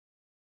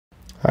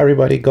Hi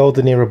everybody,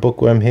 Golden Era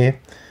Bookworm here.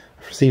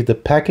 I've received a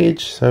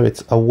package, so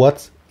it's a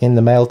what's in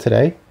the mail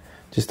today.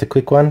 Just a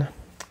quick one.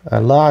 A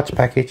large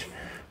package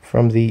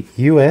from the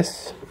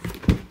US.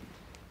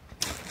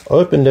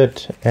 Opened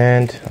it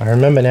and I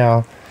remember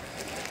now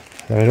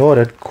that I'd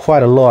ordered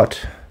quite a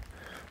lot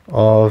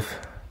of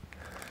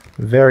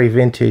very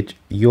vintage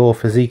Your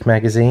Physique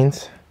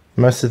magazines.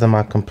 Most of them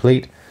are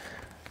complete.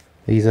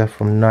 These are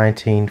from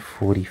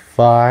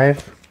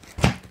 1945.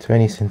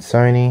 Tony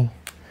Sansoni,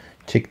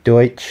 Chick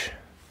Deutsch,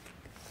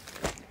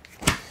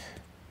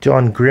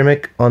 John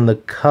Grimmick on the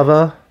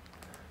cover.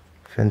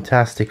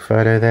 Fantastic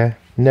photo there.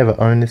 Never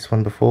owned this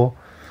one before.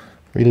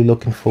 Really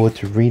looking forward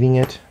to reading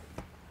it.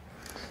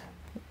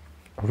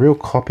 A real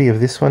copy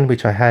of this one,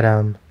 which I had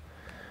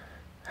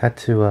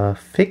to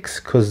fix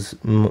because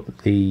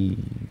the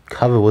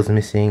cover was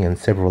missing and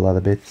several other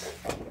bits.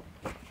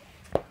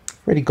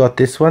 Already got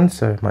this one,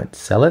 so I might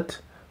sell it.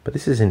 But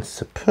this is in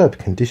superb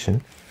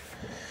condition.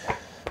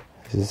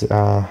 This is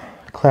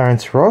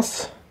Clarence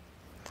Ross.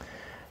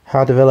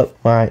 How to develop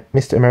my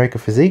Mr. America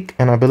physique,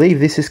 and I believe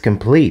this is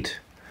complete.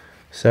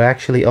 So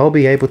actually I'll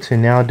be able to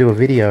now do a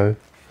video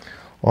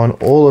on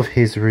all of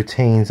his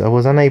routines. I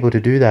was unable to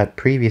do that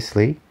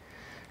previously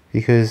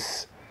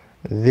because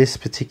this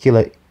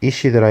particular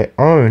issue that I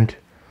owned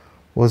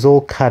was all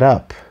cut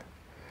up.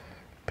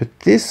 But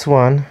this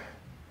one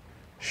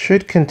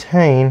should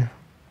contain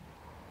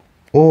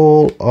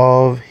all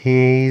of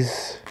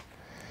his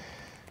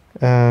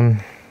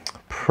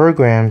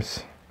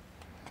programs.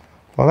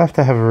 I'll have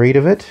to have a read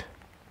of it,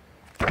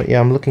 but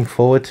yeah, I'm looking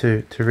forward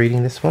to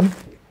reading this one.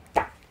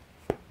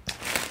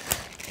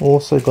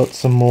 Also got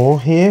some more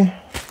here.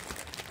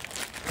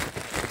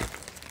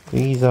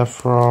 These are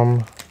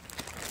from,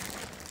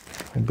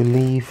 I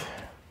believe,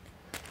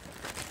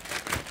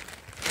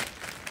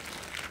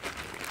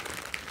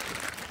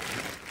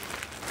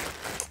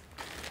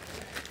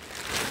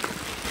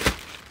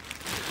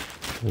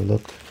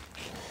 look,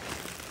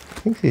 I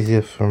think these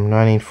are from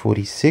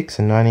 1946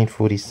 and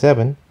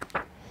 1947.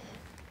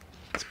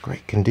 It's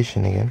great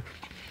condition again.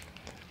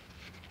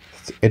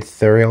 It's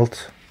editorial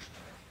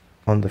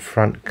on the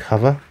front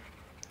cover.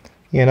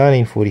 Yeah,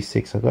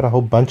 1946. I've got a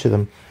whole bunch of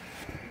them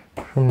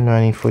from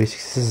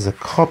 1946. This is a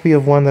copy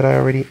of one that I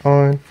already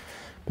own.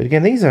 But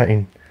again, these are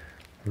in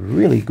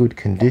really good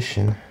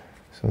condition.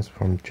 This one's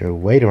from Joe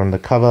Wader on the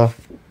cover.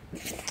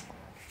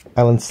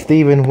 Alan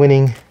Stephen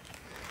winning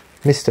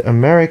Mr.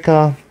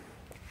 America.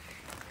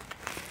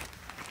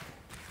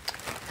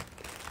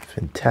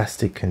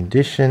 Fantastic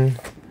condition.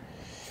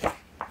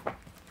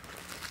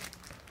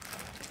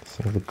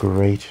 Some of the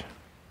great,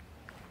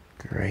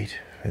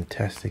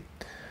 fantastic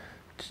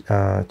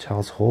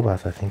Charles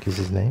Horvath, I think is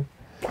his name.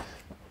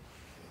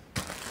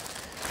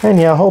 And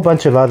yeah, a whole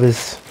bunch of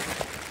others,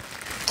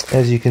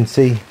 as you can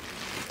see.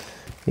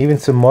 Even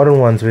some modern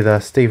ones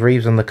with Steve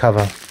Reeves on the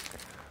cover.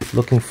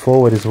 Looking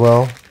forward as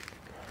well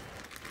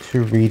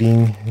to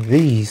reading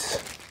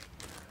these.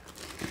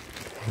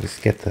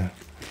 Just get the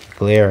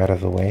glare out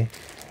of the way.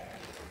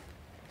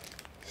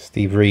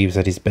 Steve Reeves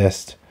at his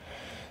best.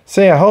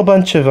 So yeah, a whole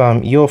bunch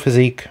of Your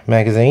Physique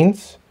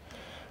magazines.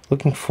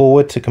 Looking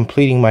forward to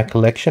completing my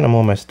collection. I'm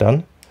almost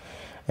done.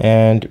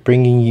 And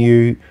bringing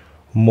you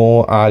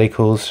more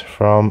articles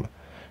from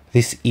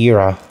this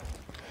era.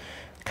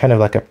 Kind of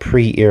like a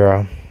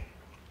pre-era.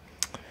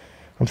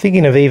 I'm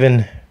thinking of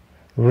even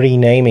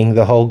renaming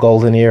the whole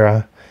golden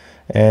era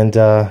and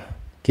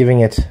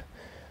giving it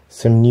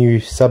some new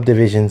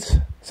subdivisions.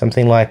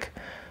 Something like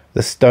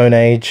the Stone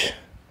Age,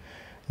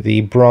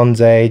 the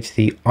Bronze Age,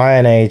 the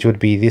Iron Age would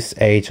be this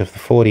age of the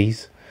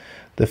 40s.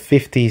 The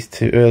 50s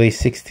to early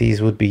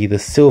 60s would be the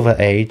Silver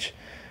Age,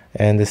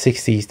 and the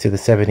 60s to the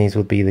 70s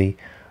would be the,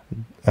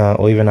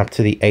 or even up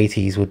to the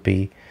 80s would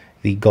be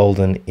the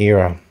Golden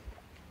Era.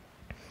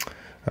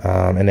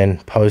 And then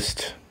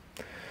post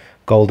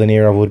Golden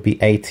Era would be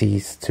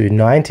 80s to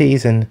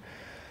 90s, and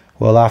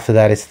well, after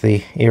that it's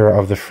the era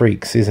of the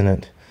freaks, isn't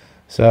it?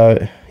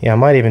 So yeah, I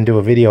might even do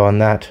a video on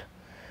that,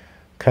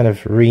 kind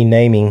of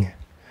renaming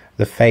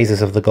the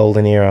phases of the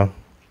Golden Era.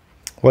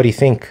 What do you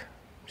think?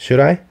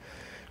 Should I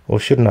or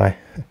shouldn't I?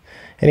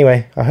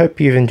 Anyway, I hope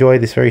you've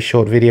enjoyed this very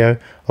short video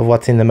of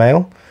what's in the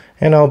mail,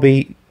 and I'll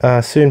be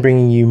soon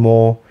bringing you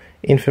more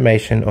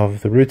information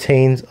of the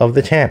routines of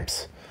the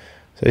champs.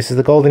 So this is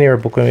the Golden Era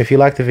Bookworm. If you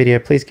liked the video,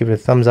 please give it a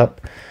thumbs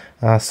up,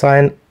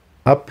 sign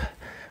up,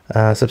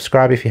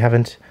 subscribe if you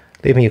haven't,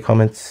 leave me your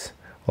comments.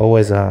 I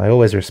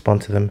always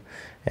respond to them,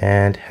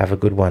 and have a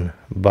good one.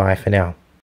 Bye for now.